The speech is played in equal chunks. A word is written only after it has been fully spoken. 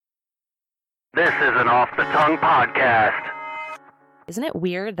This is an Off the Tongue podcast. Isn't it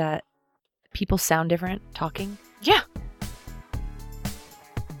weird that people sound different talking? Yeah.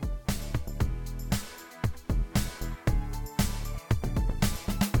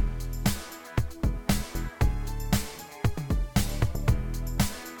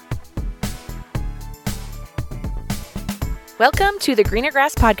 Welcome to the Greener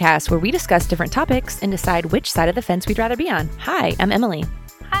Grass Podcast, where we discuss different topics and decide which side of the fence we'd rather be on. Hi, I'm Emily.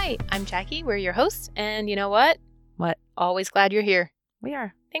 Hi, I'm Jackie. We're your hosts. And you know what? What? Always glad you're here. We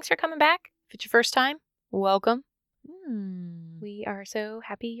are. Thanks for coming back. If it's your first time, welcome. Hmm. We are so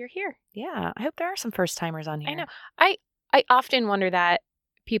happy you're here. Yeah, I hope there are some first-timers on here. I know. I often wonder that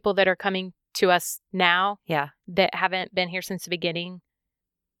people that are coming to us now Yeah. that haven't been here since the beginning,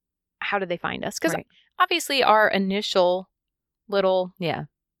 how do they find us? Because Right. obviously our initial little Yeah.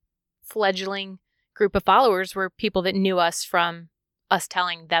 fledgling group of followers were people that knew us from us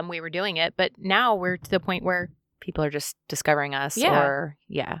telling them we were doing it. But now we're to the point where People are just discovering us. Yeah. Or,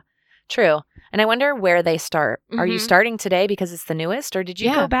 yeah. True. And I wonder where they start. Are you Mhm. starting today because it's the newest? Or did you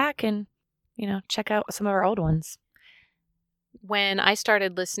Yeah. go back and, check out some of our old ones? when I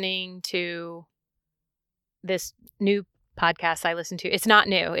started listening to this new podcast I listen to, it's not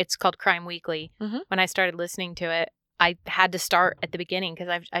new. It's called Crime Weekly. Mhm. When I started listening to it, I had to start at the beginning because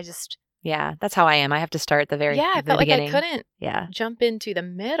I just, Yeah, that's how I am. I have to start at the very I the felt like beginning. I couldn't Yeah. jump into the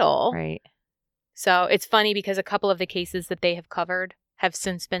middle. Right. So it's funny because a couple of the cases that they have covered have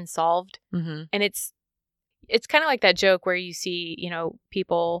since been solved. Mm-hmm. And it's kind of like that joke where you see,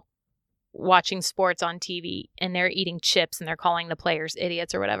 people watching sports on TV and they're eating chips and they're calling the players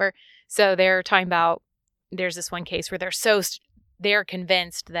idiots or whatever. So they're talking about, there's this one case where they're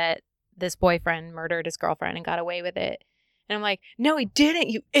convinced that this boyfriend murdered his girlfriend and got away with it. And I'm like, no, he didn't,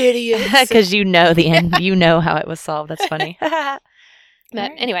 you idiots. Because you know the end. You know how it was solved. That's funny. But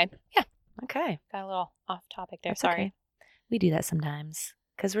anyway, yeah, Okay. got a little off topic there. That's Sorry. okay. We do that sometimes.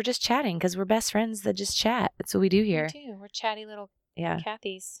 Because we're just chatting. Because we're best friends that just chat. That's what we do here. Me too. We're chatty little Yeah.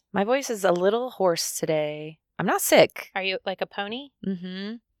 Cathy's. My voice is a little hoarse today. I'm not sick. Are you like a pony?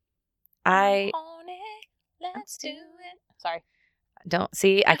 Mm-hmm. Pony, let's do it. Sorry. Don't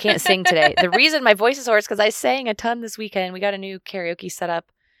see. I can't sing today. The reason my voice is hoarse because I sang a ton this weekend. We got a new karaoke set up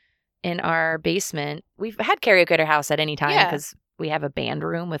in our basement. We've had karaoke at our house at any time Yeah. because we have a band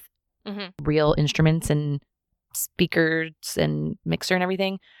room with Mhm. real instruments and speakers and mixer and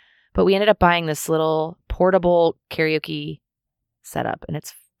everything. But we ended up buying this little portable karaoke setup, and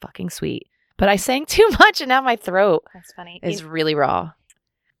it's fucking sweet. But I sang too much, and now my throat That's funny. is really raw.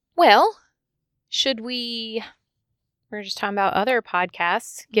 Well, we're just talking about other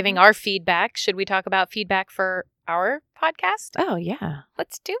podcasts, giving Mm-hmm. our feedback. Should we talk about feedback for our podcast? Oh, yeah.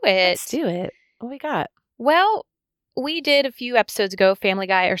 Let's do it. Let's do it. What we got? Well, we did a few episodes ago, Family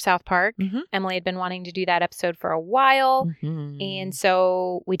Guy or South Park. Mhm. Emily had been wanting to do that episode for a while. Mhm. And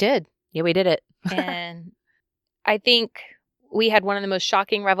so we did. Yeah, we did it. And I think we had one of the most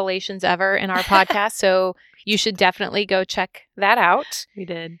shocking revelations ever in our podcast. So you should definitely go check that out. We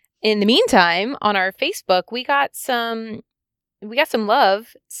did. In the meantime, on our Facebook, we got some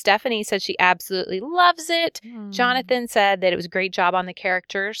love. Stephanie said she absolutely loves it. Jonathan said that it was a great job on the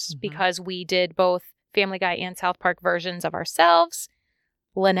characters Mhm. because we did both Family Guy and South Park versions of ourselves.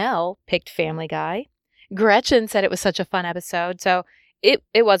 Linnell picked Family Guy. Gretchen said it was such a fun episode. So it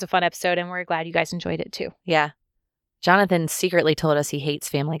was a fun episode, and we're glad you guys enjoyed it too. Yeah. Jonathan secretly told us he hates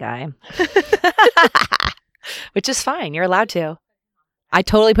Family Guy. Which is fine. You're allowed to. I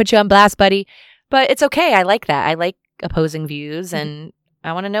totally put you on blast, buddy. But it's okay. I like that. I like opposing views, and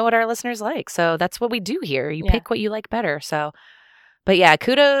I want to know what our listeners like. So that's what we do here. You Yeah. pick what you like better. So, but yeah,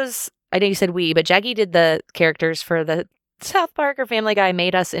 kudos. I know you said we, but Jackie did the characters for the South Park or Family Guy,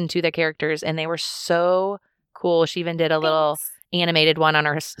 made us into the characters, and they were so cool. She even did a little Thanks. animated one on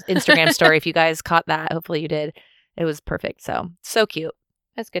her Instagram story. If you guys caught that, hopefully you did. It was perfect. So cute.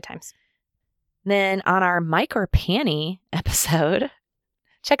 That's good times. Then on our Mike or Panty episode,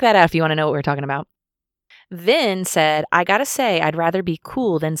 check that out if you want to know what we're talking about. Vin said, I gotta say, I'd rather be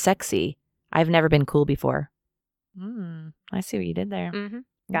cool than sexy. I've never been cool before. I see what you did there. Mm-hmm. Okay.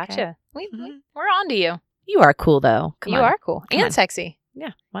 Gotcha. Mhm. We're on to you. You are cool, though. Come you on. are cool Come and on. sexy.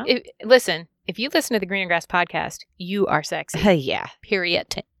 Yeah. Well, Listen, if you listen to the Greener Grass podcast, you are sexy. yeah.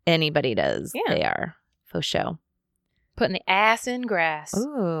 Period. Anybody does. Yeah. They are. Faux show. Putting the ass in grass.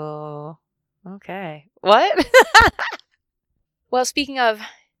 Ooh. Okay. What? Well, speaking of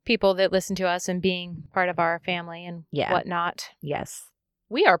people that listen to us and being part of our family and Yeah. whatnot, Yes.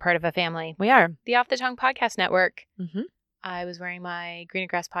 we are part of a family. We are. The Off the Tongue Podcast Network. Mm-hmm. I was wearing my Greener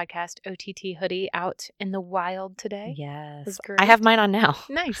Grass Podcast OTT hoodie out in the wild today. It Yes. was I have great. mine on now.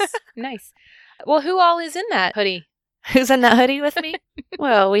 Nice. Nice. Well, who all is in that hoodie? Who's in that hoodie with me?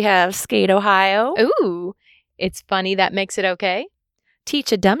 Well, we have Skate Ohio, Ooh, It's Funny That Makes It Okay,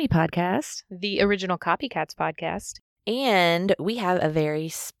 Teach a Dummy podcast, the Original Copycats podcast. and we have a very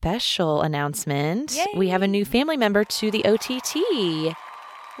special announcement. Yay. We have a new family member to the OTT.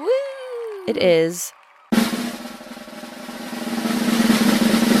 Woo! It is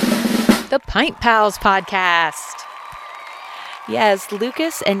the Pint Pals podcast. Yes,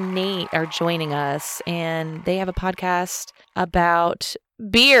 Lucas and Nate are joining us, and they have a podcast about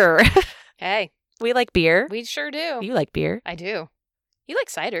beer. Hey, We like beer. we sure do. You like beer. I do. You like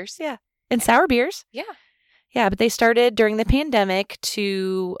ciders? Yeah. And sour beers. Yeah. Yeah, but they started during the pandemic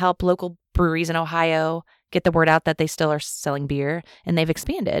to help local breweries in Ohio get the word out that they still are selling beer, and they've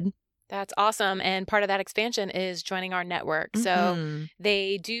expanded. That's awesome. And part of that expansion is joining our network. So Mhm.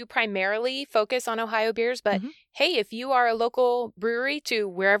 they do primarily focus on Ohio beers, but Mhm. hey, if you are a local brewery to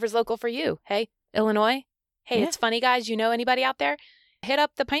wherever's local for you, hey, Illinois, hey, Yeah. It's Funny, guys, you know anybody out there? Hit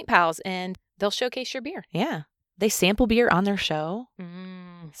up the Pint Pals and they'll showcase your beer. Yeah. They sample beer on their show,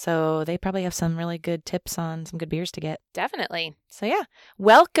 Mm, so they probably have some really good tips on some good beers to get. definitely. So yeah,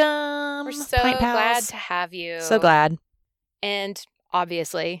 welcome. We're so Pint glad Pals. to have you. So glad. And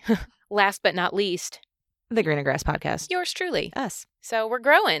obviously, last but not least, The Greener Grass Podcast. yours truly. Us. So we're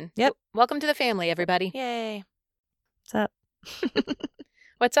growing. Yep. Welcome to the family, everybody. Yay. What's up?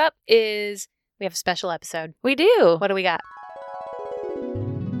 What's up is we have a special episode. We do. What do we got?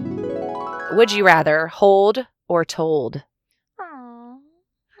 Would you rather hold or told?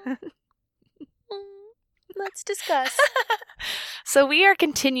 Let's discuss. So we are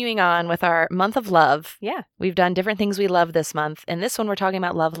continuing on with our month of love. Yeah. We've done different things we love this month. And this one we're talking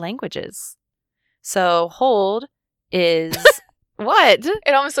about love languages. So hold is what?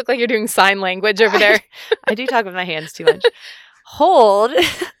 It almost looked like you're doing sign language over there. I do talk with my hands too much. Hold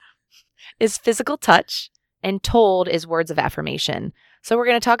is physical touch and told is words of affirmation. So we're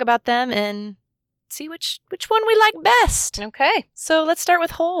going to talk about them and see which one we like best. Okay. So let's start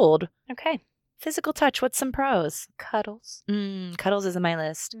with hold. Okay. Physical touch, what's some pros? Cuddles. Cuddles is on my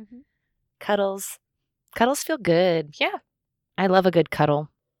list. Mm-hmm. Cuddles feel good. Yeah. I love a good cuddle.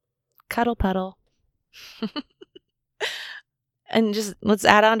 Cuddle puddle. And just let's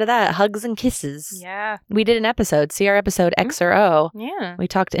add on to that, hugs and kisses. Yeah. We did an episode, see our episode X or O. Yeah. We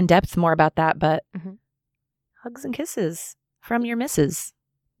talked in depth more about that, but Mhm. hugs and kisses from your missus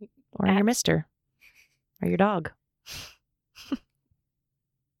or your mister or your dog.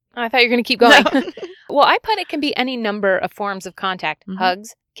 Oh, I thought you were going to keep going. No. Well, I put it can be any number of forms of contact. Mhm.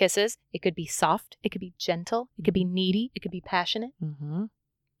 Hugs, kisses. It could be soft. It could be gentle. It could be needy. It could be passionate. Mm-hmm.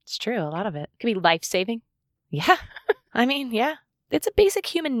 It's true, a lot of it. It could be life-saving. Yeah. I mean, yeah. It's a basic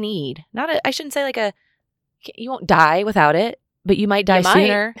human need. I shouldn't say you won't die without it, but you might die You might.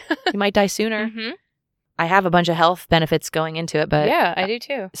 sooner. You might die sooner. Mm-hmm. I have a bunch of health benefits going into it, but Yeah, I do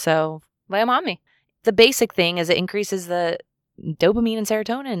too. so Lay them on me. the basic thing is it increases the dopamine and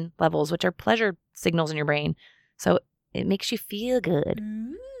serotonin levels, which are pleasure signals in your brain. So it makes you feel good.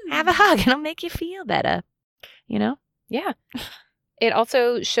 Have a hug and it'll make you feel better. You know? Yeah. It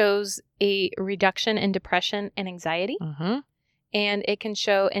also shows a reduction in depression and anxiety, Mm-hmm. and it can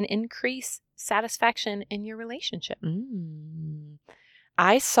show an increased satisfaction in your relationship.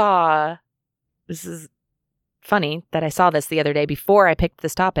 I saw, this is funny that I saw this the other day before I picked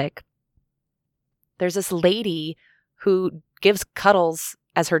this topic. There's this lady who gives cuddles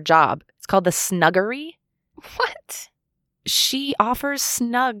as her job. It's called the Snuggery. What? She offers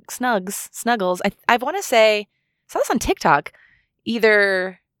snuggles. I want to say, I saw this on TikTok,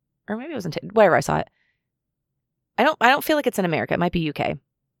 or maybe it was on wherever I saw it. I don't feel like it's in America. It might be UK.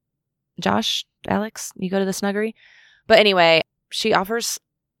 Josh, Alex, you go to the Snuggery? But anyway, she offers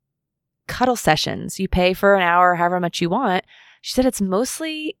cuddle sessions. You pay for an hour, however much you want. She said it's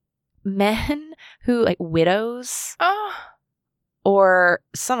mostly men who, like, widows, Oh. or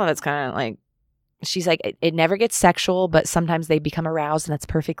some of it's kind of like, she's like, it never gets sexual, but sometimes they become aroused and that's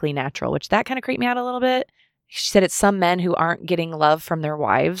perfectly natural, which that kind of creeped me out a little bit. She said it's some men who aren't getting love from their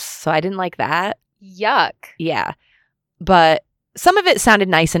wives. So I didn't like that. Yuck. Yeah. But some of it sounded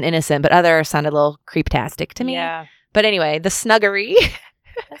nice and innocent, but other sounded a little creeptastic to me. Yeah. But anyway, the Snuggery.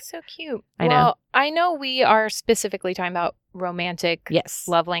 That's so cute. I know. Well, I know we are specifically talking about romantic Yes.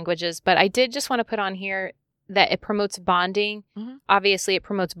 love languages, but I did just want to put on here that it promotes bonding. Mhm. Obviously, it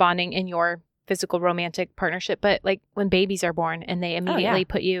promotes bonding in your physical romantic partnership, but like when babies are born and they immediately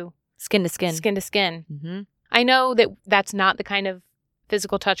put you Skin to skin. skin to skin. Mm-hmm. I know that that's not the kind of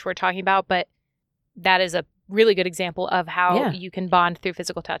physical touch we're talking about, but that is a really good example of how Yeah. you can bond through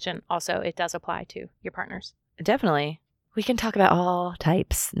physical touch. And also it does apply to your partners. Definitely. We can talk about all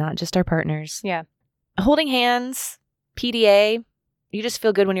types, not just our partners. Yeah. Holding hands, PDA, you just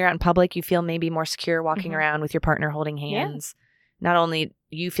feel good when you're out in public. You feel maybe more secure walking around with your partner holding hands. Yeah. Not only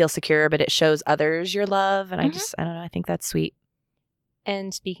you feel secure, but it shows others your love. And I don't know, I think that's sweet.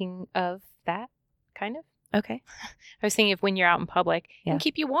 And speaking of that, kind of. Okay. I was thinking of when you're out in public, it can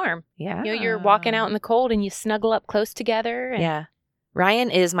keep you warm. Yeah. You know, you're walking out in the cold and you snuggle up close together. And yeah.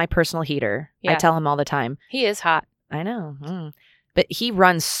 Ryan is my personal heater. Yeah. I tell him all the time. He is hot. I know. But he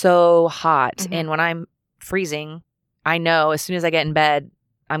runs so hot. And when I'm freezing, I know as soon as I get in bed,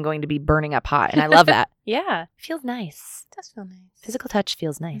 I'm going to be burning up hot. And I love that. Yeah. It feels nice. It does feel nice. Physical touch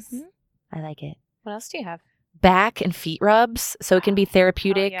feels nice. I like it. What else do you have? Back and feet rubs. So it can be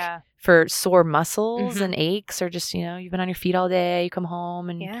therapeutic for sore muscles and aches, or just, you know, you've been on your feet all day. You come home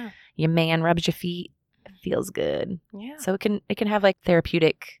and your man rubs your feet. It feels good. Yeah. So it can have like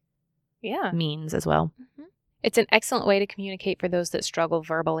therapeutic means as well. It's an excellent way to communicate for those that struggle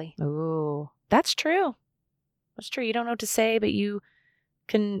verbally. Ooh, that's true. That's true. You don't know what to say, but you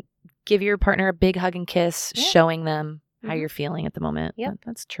can give your partner a big hug and kiss, showing them how you're feeling at the moment. Yeah,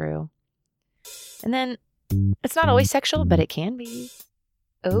 that's true. And then it's not always sexual, but it can be.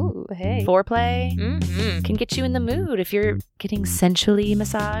 Oh, hey. Foreplay can get you in the mood. If you're getting sensually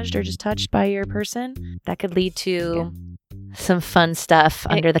massaged or just touched by your person, that could lead to some fun stuff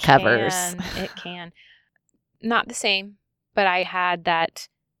under the covers. It can. Not the same, but I had that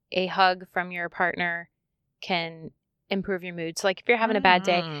a hug from your partner can improve your mood. So like if you're having a bad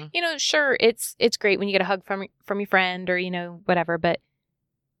day, you know, sure, it's great when you get a hug from your friend or, you know, whatever, but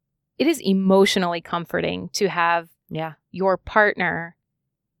it is emotionally comforting to have your partner,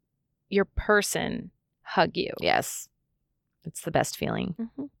 your person hug you. Yes. It's the best feeling.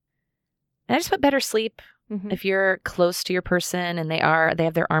 And I just put better sleep if you're close to your person and they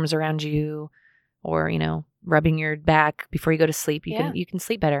have their arms around you, or, you know, rubbing your back before you go to sleep. You can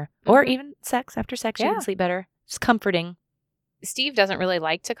sleep better. Or even after sex, you can sleep better. It's comforting. Steve doesn't really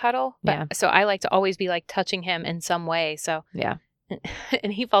like to cuddle, but so I like to always be like touching him in some way. So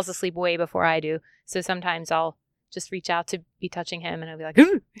and he falls asleep way before I do. So sometimes I'll just reach out to be touching him and I'll be like,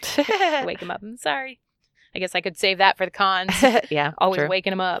 wake him up. I'm sorry. I guess I could save that for the cons. Always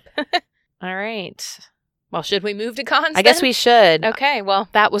waking him up. All right. Well, should we move to cons? I guess we should. Okay. Well,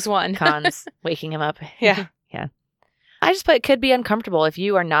 that was one. Cons, waking him up. Yeah. I just put it could be uncomfortable if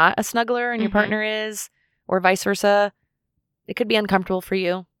you are not a snuggler and your partner is, or vice versa. It could be uncomfortable for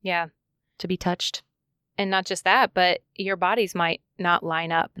you. Yeah. To be touched. And not just that, but your bodies might not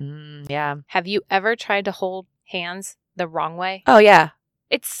line up. Yeah. Have you ever tried to hold hands the wrong way? Oh, yeah.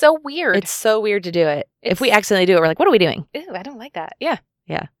 It's so weird. It's so weird to do it. If we accidentally do it, we're like, what are we doing? Ew, I don't like that. Yeah.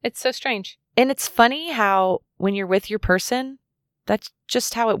 Yeah. It's so strange. And it's funny how when you're with your person, that's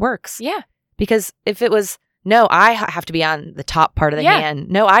just how it works. Yeah. Because if it was, no, I have to be on the top part of the hand.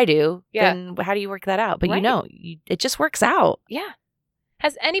 No, I do. Yeah. Then how do you work that out? But you know, it just works out. Yeah.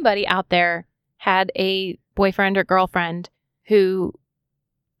 Has anybody out there had a boyfriend or girlfriend who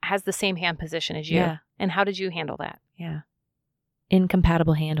has the same hand position as you? Yeah. And how did you handle that? Yeah.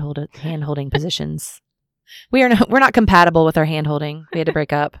 Incompatible hand holding positions. We're not compatible with our hand holding. We had to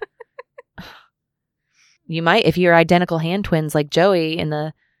break up. You might, if you're identical hand twins like Joey and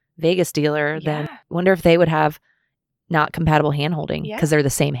the Vegas dealer, then wonder if they would have not compatible hand holding because they're the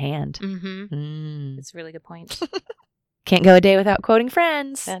same hand. That's a really good point. Can't go a day without quoting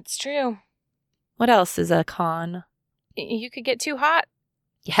Friends. That's true. What else is a con? You could get too hot.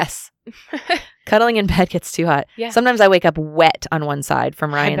 Yes. Cuddling in bed gets too hot. Yeah. Sometimes I wake up wet on one side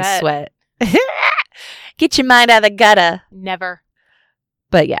from Ryan's sweat. Get your mind out of the gutter. Never.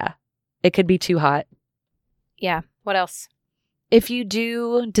 But yeah, it could be too hot. Yeah. What else? If you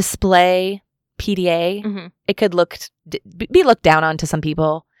do display PDA, it could be looked down on to some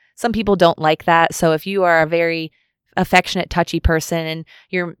people. Some people don't like that. So if you are a very affectionate, touchy person and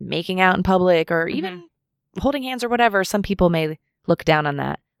you're making out in public or even holding hands or whatever, some people may look down on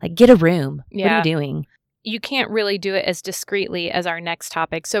that. Like, get a room. Yeah. What are you doing? You can't really do it as discreetly as our next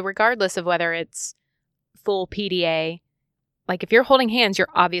topic. So regardless of whether it's full PDA, like if you're holding hands, you're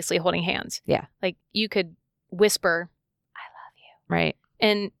obviously holding hands. Yeah. Like you could whisper, I love you. Right.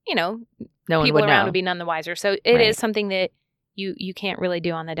 And, you know, no one people would around know. would be none the wiser. So it is something that you can't really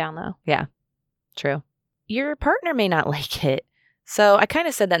do on the down low. Yeah. True. Your partner may not like it. So I kind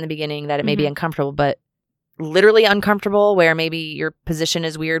of said that in the beginning that it may be uncomfortable, but literally uncomfortable where maybe your position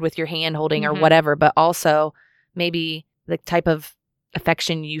is weird with your hand holding or whatever, but also maybe the type of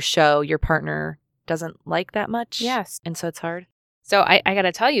affection you show your partner doesn't like that much. Yes. And so it's hard. So I got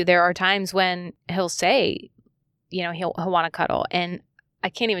to tell you, there are times when he'll say, you know, he'll want to cuddle. And I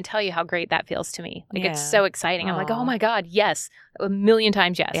can't even tell you how great that feels to me. Like, it's Yeah. so exciting. I'm like, Aw. oh my God, yes. A million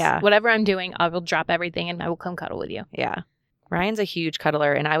times yes. Yeah. Whatever I'm doing, I will drop everything and I will come cuddle with you. Yeah. Ryan's a huge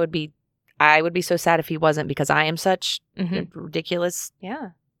cuddler, and I would be so sad if he wasn't, because I am such a ridiculous Yeah.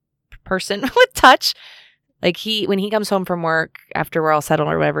 person with touch. Like, when he comes home from work after we're all settled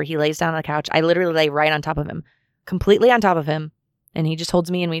or whatever, he lays down on the couch. I literally lay right on top of him, completely on top of him, and he just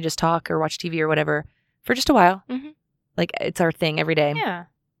holds me and we just talk or watch TV or whatever for just a while. Mhm. Like, it's our thing every day. Yeah.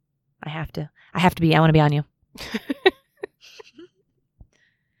 I want to be on you.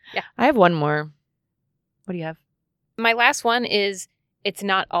 Yeah. I have one more. What do you have? My last one is it's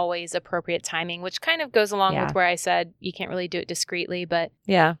not always appropriate timing, which kind of goes along Yeah. with where I said you can't really do it discreetly. But,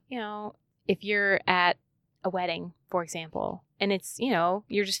 Yeah. you know, if you're at a wedding, for example, and it's, you know,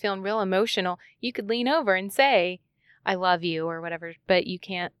 you're just feeling real emotional, you could lean over and say, I love you or whatever, but you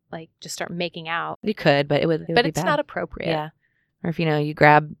can't like just start making out. You could, but it would But be it's bad. not appropriate. Yeah. Or if, you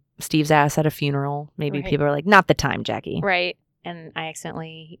grab Steve's ass at a funeral, maybe Right. people are like, not the time, Jackie. Right. And I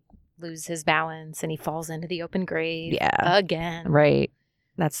accidentally lose his balance and he falls into the open grave Yeah. again. Right.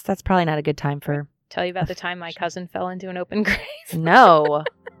 That's probably not a good time for. Tell you about the time my cousin fell into an open grave. No.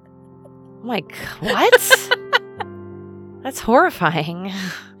 Oh my God. What? That's horrifying.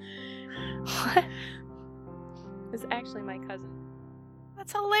 What? It was actually my cousin.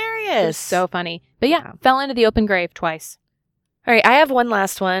 That's It was hilarious. so funny. But yeah, fell into the open grave twice. All right, I have one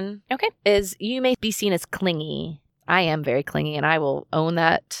last one. Okay. Is you may be seen as clingy. I am very clingy, and I will own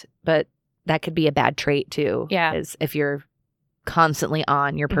that, but that could be a bad trait too. Yeah. Is if you're constantly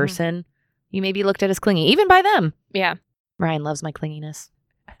on your Mhm. person, you may be looked at as clingy, even by them. Yeah. Ryan loves my clinginess.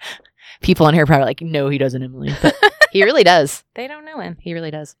 People in here are probably like, no, he doesn't, Emily. But he really does. They don't know him. He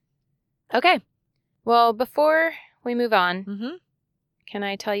really does. Okay. Well, before we move on, Mm-hmm. can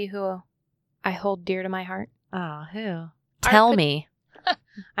I tell you who I hold dear to my heart? Oh, who? Tell me.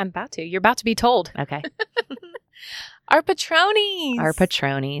 I'm about to. You're about to be told. Okay. Our Patronies. Our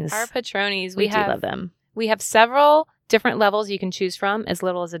Patronies. Our Patronies. We do love them. We have several different levels you can choose from, as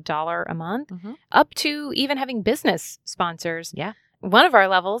little as $1 a month, Mm-hmm. up to even having business sponsors. Yeah. One of our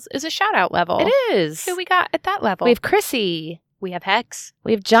levels is a shout out level. It is. Who we got at that level? We have Chrissy. We have Hex.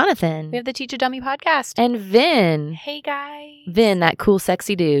 We have Jonathan. We have the Teach a Dummy podcast. and Vin. Hey guys. Vin, that cool,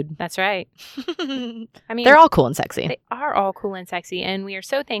 sexy dude. That's right. I mean, They're all cool and sexy. they are all cool and sexy, and we are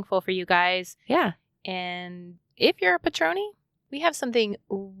so thankful for you guys. Yeah. And if you're a Patroni, we have something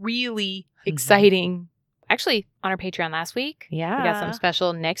really Mm-hmm. exciting. Actually, on our Patreon last week. Yeah. We got something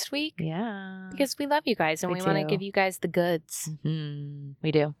special next week. Yeah. Because we love you guys and We we want to do. give you guys the goods. Mhm.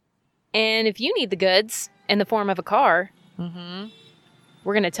 We do. And if you need the goods in the form of a car, Mm-hmm.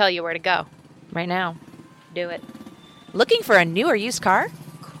 we're going to tell you where to go. Right now. Do it. Looking for a new or used car?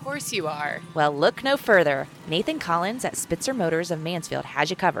 Of course you are. Well, look no further. Nathan Collins at Spitzer Motors of Mansfield has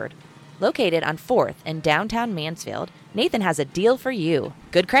you covered. Located on 4th in downtown Mansfield, Nathan has a deal for you.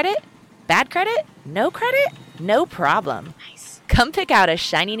 Good credit? Bad credit? No credit? No problem. Nice. Come pick out a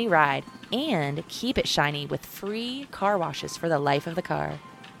shiny new ride and keep it shiny with free car washes for the life of the car.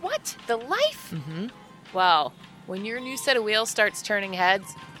 What? The life? Mm-hmm. Well, when your new set of wheels starts turning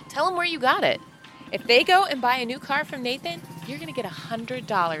heads, tell them where you got it. If they go and buy a new car from Nathan, you're going to get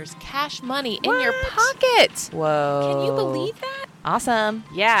 $100 cash money in your What? pocket. Whoa. Can you believe that? Awesome.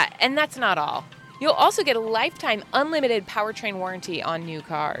 Yeah, and that's not all. You'll also get a lifetime unlimited powertrain warranty on new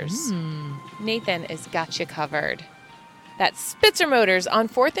cars. Mm. Nathan has got you covered. That's Spitzer Motors on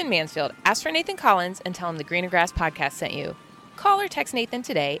 4th in Mansfield. Ask for Nathan Collins and tell him the Greener Grass podcast sent you. Call or text Nathan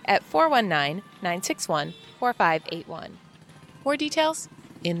today at 419-961-4581. More details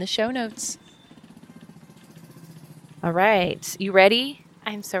in the show notes. All right. You ready?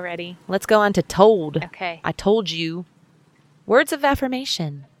 I'm so ready. Let's go on to Told. Okay. I told you. Words of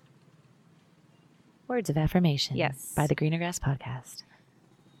affirmation. Words of affirmation. Yes. By the Greener Grass podcast.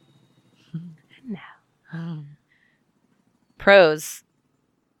 now. Pros.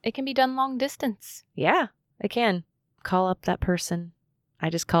 It can be done long distance. Yeah, I can. Call up that person. I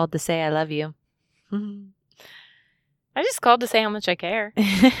just called to say I love you. I just called to say how much I care.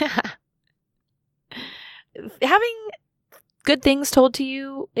 Having good things told to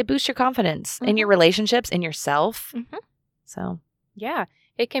you, it boosts your confidence in your relationships, in yourself. Mhm. So, Yeah.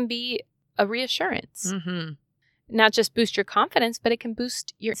 It can be a reassurance. mm-hmm. Not just boost your confidence, but it can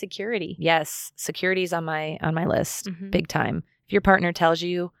boost your security. Yes, security's on my list, Mhm. big time. If your partner tells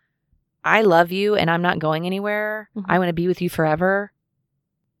you, "I love you and I'm not going anywhere. Mhm. I want to be with you forever,"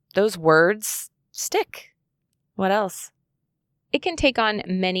 those words stick. What else? It can take on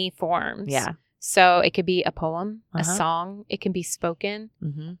many forms. Yeah. So it could be a poem, a Uh-huh. song. It can be spoken.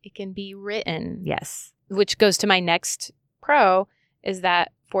 Mm-hmm. It can be written. Yes. Which goes to my next pro is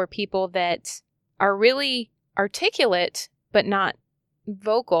that for people that are really articulate but not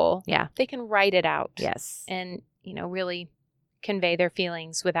vocal, Yeah. they can write it out. Yes. And, really convey their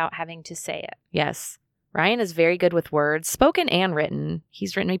feelings without having to say it. Yes. Ryan is very good with words, spoken and written.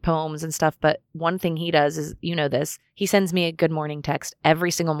 He's written me poems and stuff, but one thing he does is, this, he sends me a good morning text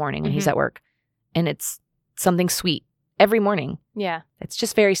every single morning when he's at work. And it's something sweet every morning. Yeah. It's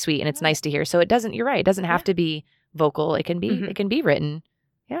just very sweet and it's nice to hear. So you're right. It doesn't have to be vocal. It can be written.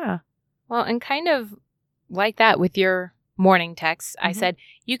 Yeah. Well, and kind of like that with your morning texts, I said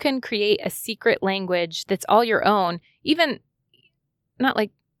you can create a secret language that's all your own, even not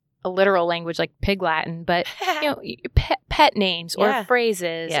like a literal language like Pig Latin, but pet names or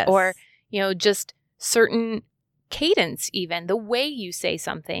phrases or just certain cadence, even the way you say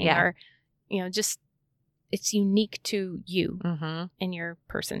something or just it's unique to you and your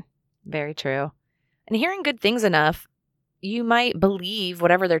person. Very true. And hearing good things enough, you might believe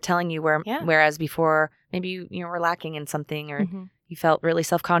whatever they're telling you, whereas before maybe you were lacking in something or you felt really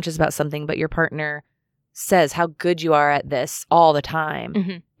self-conscious about something, but your partner says how good you are at this all the time.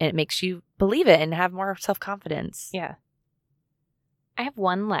 And it makes you believe it and have more self-confidence. Yeah. I have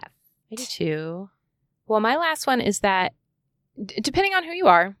one left. Me too. Well, my last one is that depending on who you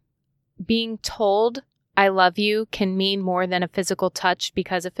are, being told I love you can mean more than a physical touch,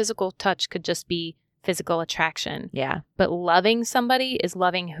 because a physical touch could just be physical attraction. Yeah. But loving somebody is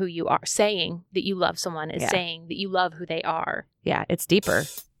loving who you are. Saying that you love someone is saying that you love who they are. Yeah, it's deeper.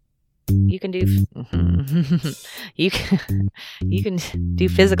 You can do you can do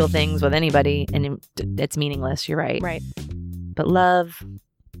physical things with anybody and it's meaningless. You're right. Right. But love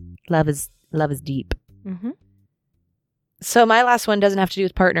is deep. So my last one doesn't have to do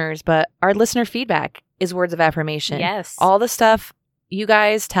with partners, but our listener feedback is words of affirmation. Yes. All the stuff you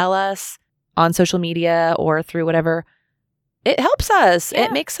guys tell us on social media or through whatever, it helps us. Yeah.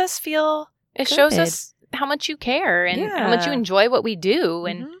 It makes us feel It good. shows us how much you care and how much you enjoy what we do.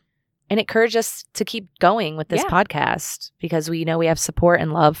 And and encourage us to keep going with this podcast because we know we have support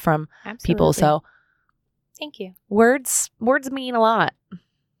and love from people. So thank you. Words mean a lot,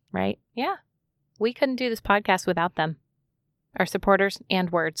 right? Yeah. We couldn't do this podcast without them. Our supporters and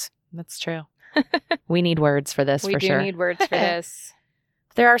words. That's true. We need words for this, we for do sure. need words for this.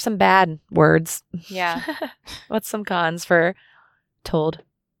 There are some bad words. Yeah. What's some cons for told?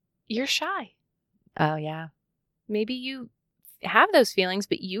 You're shy. Oh, yeah. Maybe you have those feelings,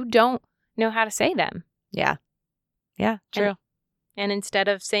 but you don't know how to say them. Yeah. Yeah, true. And instead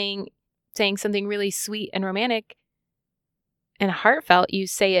of saying something really sweet and romantic and heartfelt, you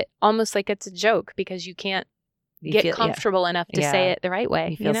say it almost like it's a joke because you can't get comfortable enough to say it the right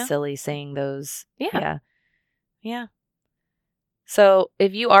way. You feel silly saying those. Yeah. Yeah. So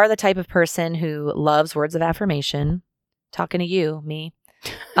if you are the type of person who loves words of affirmation, talking to you, me,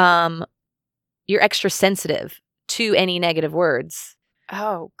 you're extra sensitive to any negative words.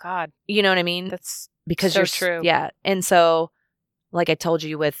 Oh, God. You know what I mean? That's because so you're true. Yeah. And so, like I told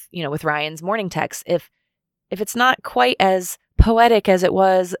you with Ryan's morning text, if it's not quite as poetic as it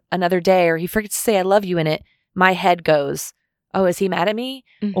was another day, or he forgets to say I love you in it, my head goes, oh, is he mad at me?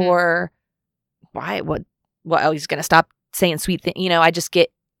 Or why? What? Well, he's going to stop saying sweet things. I just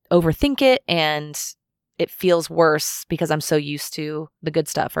overthink it and it feels worse because I'm so used to the good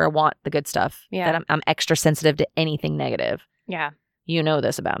stuff, or I want the good stuff, that I'm extra sensitive to anything negative. Yeah. You know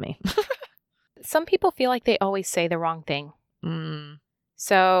this about me. Some people feel like they always say the wrong thing.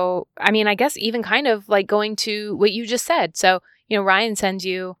 So, I mean, I guess even kind of like going to what you just said. So, Ryan sends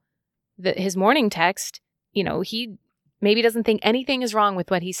you his morning text. He maybe doesn't think anything is wrong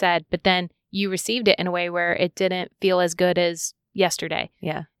with what he said, but then you received it in a way where it didn't feel as good as yesterday.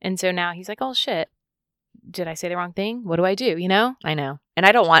 Yeah. And so now he's like, oh, shit. Did I say the wrong thing? What do I do? I know. And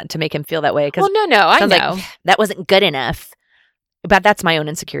I don't want to make him feel that way. Well, no, I know. Like, that wasn't good enough. But that's my own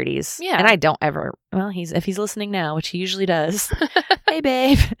insecurities. Yeah. And I don't ever, if he's listening now, which he usually does. Hey,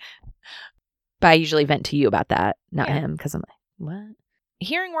 babe. But I usually vent to you about that, not him, because I'm like, what?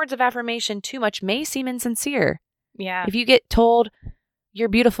 Hearing words of affirmation too much may seem insincere. Yeah. If you get told you're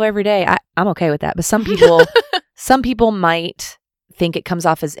beautiful every day, I'm okay with that. But some people might think it comes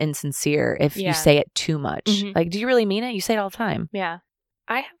off as insincere if you say it too much. Like, do you really mean it? You say it all the time. Yeah.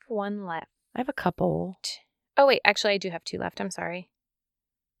 I have one left. I have a couple. Oh, wait. Actually, I do have two left. I'm sorry.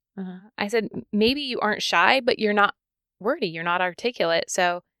 I said maybe you aren't shy, but you're not wordy. You're not articulate.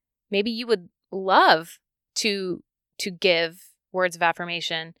 So maybe you would love to give words of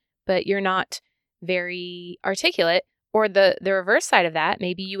affirmation, but you're not very articulate. Or the reverse side of that,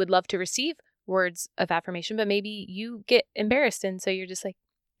 maybe you would love to receive words of affirmation, but maybe you get embarrassed. And so you're just like,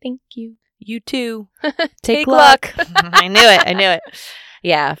 thank you. You too. Take luck. I knew it.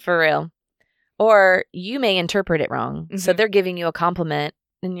 Yeah, for real. Or you may interpret it wrong. So Mhm. they're giving you a compliment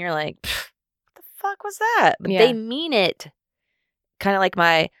and you're like, what the fuck was that? But Yeah. they mean it. Kind of like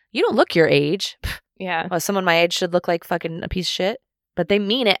you don't look your age. Yeah. Well, someone my age should look like fucking a piece of shit. But they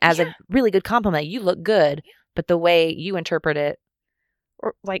mean it as Yeah. a really good compliment. You look good. But the way you interpret it,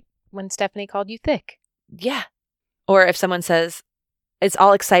 Or like when Stephanie called you thick. yeah. Or if someone says, it's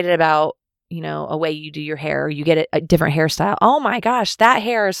all excited about, a way you do your hair, or you get a different hairstyle. Oh my gosh, that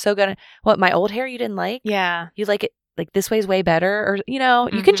hair is so good. What, my old hair you didn't like? Yeah. You like it, like this way's way better? Or, you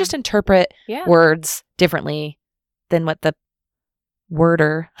can Mhm. just interpret Yeah. words differently than what the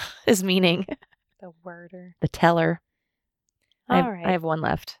worder is meaning. The worder. The teller. All I right. have one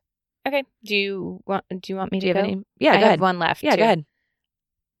left. Okay. Do you want me Do to you go? have any? Yeah, I go have ahead. one left. Yeah, too. go ahead.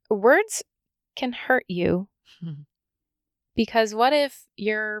 Words can hurt you Mhm. because what if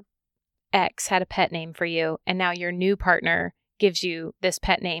your ex had a pet name for you and now your new partner gives you this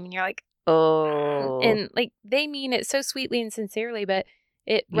pet name and you're like, Oh. and like they mean it so sweetly and sincerely, but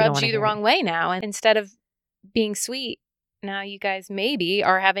it You don't rubs wanna you the hear wrong way now. And instead of being sweet, now you guys maybe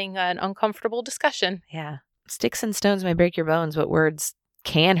are having an uncomfortable discussion. Yeah. Sticks and stones may break your bones, but words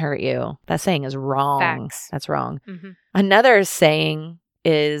can hurt you. That saying is wrong. Facts. That's wrong. Mm-hmm. Another saying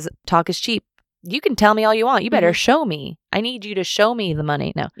is talk is cheap. You can tell me all you want. You better Mhm. show me. I need you to show me the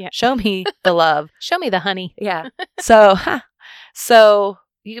money. No, Yeah. show me the love. Show me the honey. Yeah. So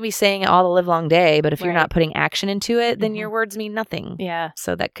you can be saying it all the live long day, but if you're Right. not putting action into it, then Mhm. your words mean nothing. Yeah.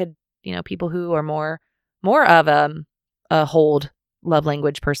 So that could, people who are more of a hold love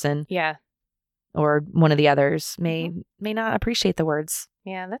language person Yeah. or one of the others may not appreciate the words.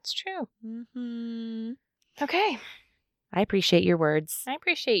 Yeah, that's true. Mm-hmm. Okay. I appreciate your words. I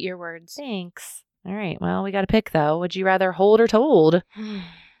appreciate your words. Thanks. All right. Well, we got to pick though. Would you rather hold or told?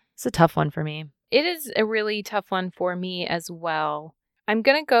 It's a tough one for me. It is a really tough one for me as well. I'm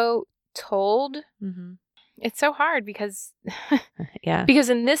going to go told. Mm-hmm. It's so hard because Yeah.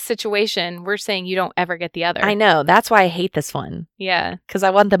 in this situation, we're saying you don't ever get the other. I know. That's why I hate this one Yeah. because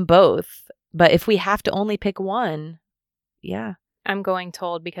I want them both. But if we have to only pick one, yeah. I'm going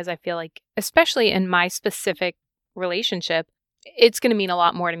told because I feel like, especially in my specific relationship, it's going to mean a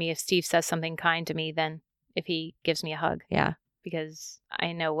lot more to me if Steve says something kind to me than if he gives me a hug, Yeah. because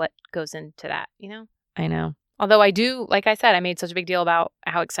I know what goes into that, I know. Although I do, like I said, I made such a big deal about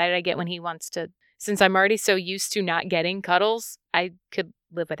how excited I get when he wants to. Since I'm already so used to not getting cuddles, I could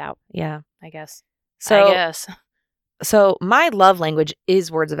live without, Yeah. I guess. So my love language is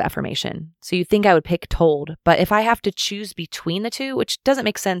words of affirmation. So you think I would pick told, but if I have to choose between the two, which doesn't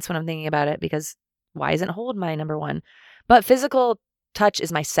make sense when I'm thinking about it, because why isn't hold my number one? But physical touch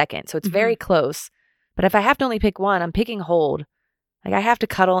is my second. So it's very close. But if I have to only pick one, I'm picking hold. Like I have to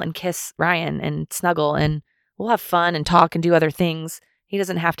cuddle and kiss Ryan and snuggle and we'll have fun and talk and do other things. He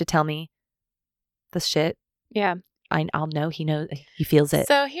doesn't have to tell me the shit. Yeah. I'll know he knows, he feels it.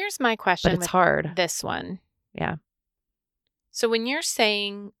 So here's my question But it's with hard. this one. Yeah. So when you're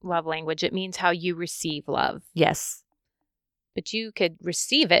saying love language, it means how you receive love. Yes. But you could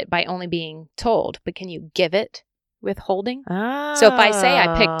receive it by only being told. But can you give it with holding? Oh. So if I say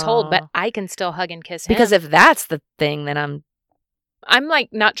I pick told, but I can still hug and kiss him. because if that's the thing, then I'm like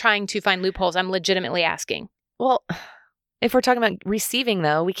not trying to find loopholes. I'm legitimately asking. well, if we're talking about receiving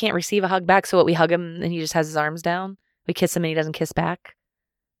though, we can't receive a hug back. So what, we hug him and he just has his arms down? We kiss him and he doesn't kiss back?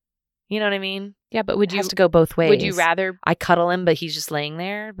 You know what I mean? Yeah, but would It you has to go both ways. would you rather? I cuddle him, but he's just laying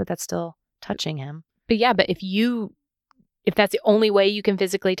there, but that's still touching him. But yeah, but if that's the only way you can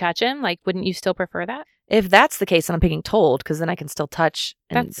physically touch him, like, wouldn't you still prefer that? If that's the case, then I'm picking told because then I can still touch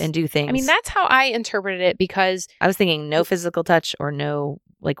and do things. I mean, that's how I interpreted it because I was thinking no physical touch or no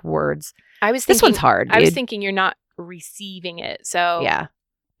like words. I was This thinking, one's hard, I was dude. thinking you're not receiving it. So Yeah.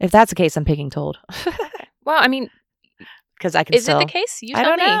 If that's the case, I'm picking told Well, I mean, because I can is still. it the case? You I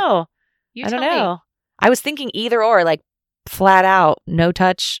tell don't me. know. You I don't tell me. know. I was thinking either or, like flat out, no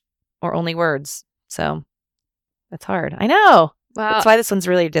touch or only words. So that's hard. I know. Well, That's why this one's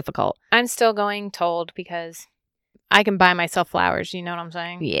really difficult. I'm still going told because I can buy myself flowers. You know what I'm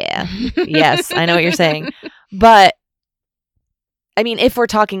saying? Yeah. Yes, I know what you're saying. But I mean, if we're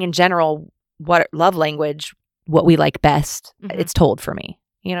talking in general, what love language, what we like best, Mhm. it's told for me.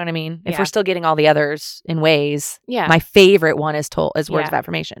 You know what I mean? If Yeah. we're still getting all the others in ways, Yeah. my favorite one is words Yeah. of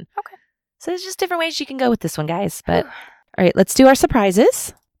affirmation. Okay. So there's just different ways you can go with this one, guys. But all right, let's do our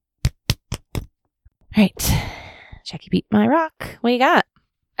surprises. All right. Jackie beat my rock. What you got?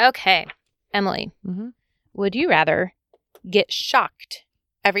 Okay, Emily, Mm-hmm. would you rather get shocked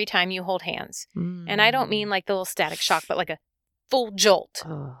every time you hold hands? And I don't mean like the little static shock, but like a full jolt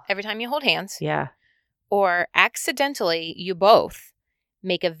Oh, every time you hold hands, yeah. or accidentally, you both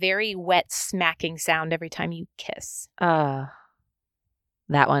make a very wet smacking sound every time you kiss. That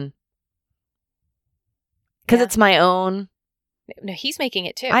one. Because Yeah. it's my own. No, he's making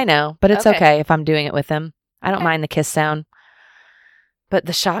it too. I know, but it's Okay. okay if I'm doing it with him. I don't Okay. mind the kiss sound. But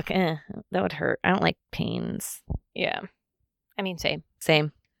the shock, that would hurt. I don't like pains. Yeah. I mean, same.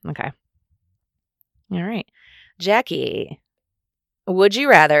 Same. Okay. All right. Jackie, would you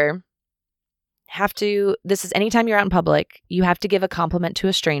rather this is anytime you're out in public, you have to give a compliment to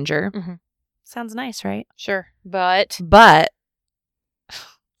a stranger. Mhm. Sounds nice, right? Sure. But But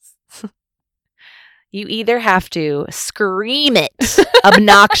you either have to scream it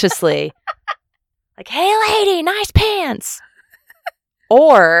obnoxiously, like, hey, lady, nice pants,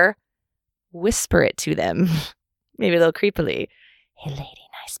 or whisper it to them, maybe a little creepily, hey, lady,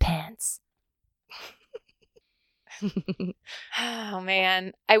 nice pants. oh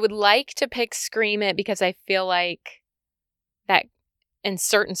man, I would like to pick scream it because I feel like that in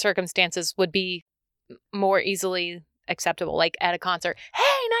certain circumstances would be more easily acceptable, like at a concert,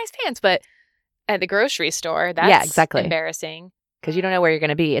 hey, nice pants, but at the grocery store, that's exactly. embarrassing. Because you don't know where you're going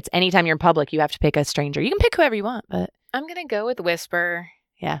to be. It's anytime you're in public, you have to pick a stranger. You can pick whoever you want, but I'm going to go with whisper.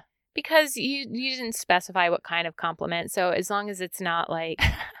 Yeah. Because you didn't specify what kind of compliment. So as long as it's not like, I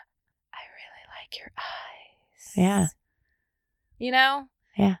really like your eyes. Yeah. You know?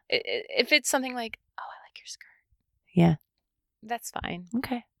 Yeah. If it's something like, oh, I like your skirt. Yeah. That's fine.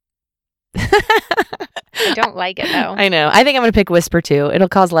 Okay. I don't like it though. I know. I think I'm going to pick whisper too. It'll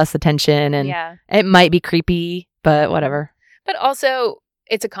cause less attention and yeah. it might be creepy, but whatever. But also,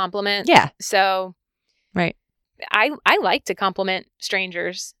 it's a compliment. Yeah. So Right. I like to compliment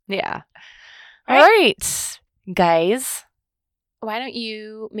strangers. Yeah. Right? All right, guys. Why don't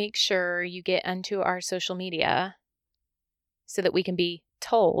you make sure you get onto our social media so that we can be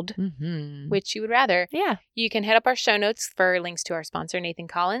told Mm-hmm. which you would rather. Yeah. You can head up our show notes for links to our sponsor, Nathan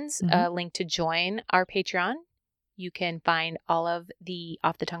Collins, Mhm. a link to join our Patreon. You can find all of the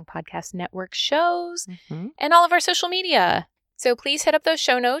Off the Tongue Podcast Network shows Mm-hmm. and all of our social media. So please hit up those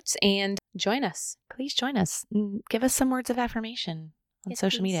show notes and join us. Please join us. Give us some words of affirmation on Yes,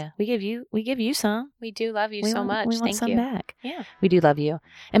 social please. media. We give you some. We do love you We so want- much. We want Thank some you. back. Yeah. We do love you.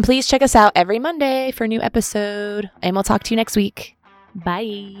 And please check us out every Monday for a new episode. And we'll talk to you next week. Bye.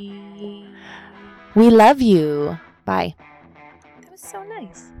 We love you. Bye. That was so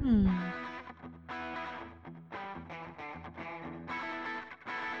nice.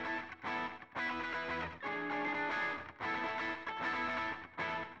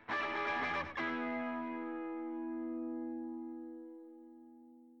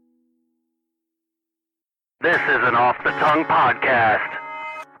 This is an Off the Tongue podcast.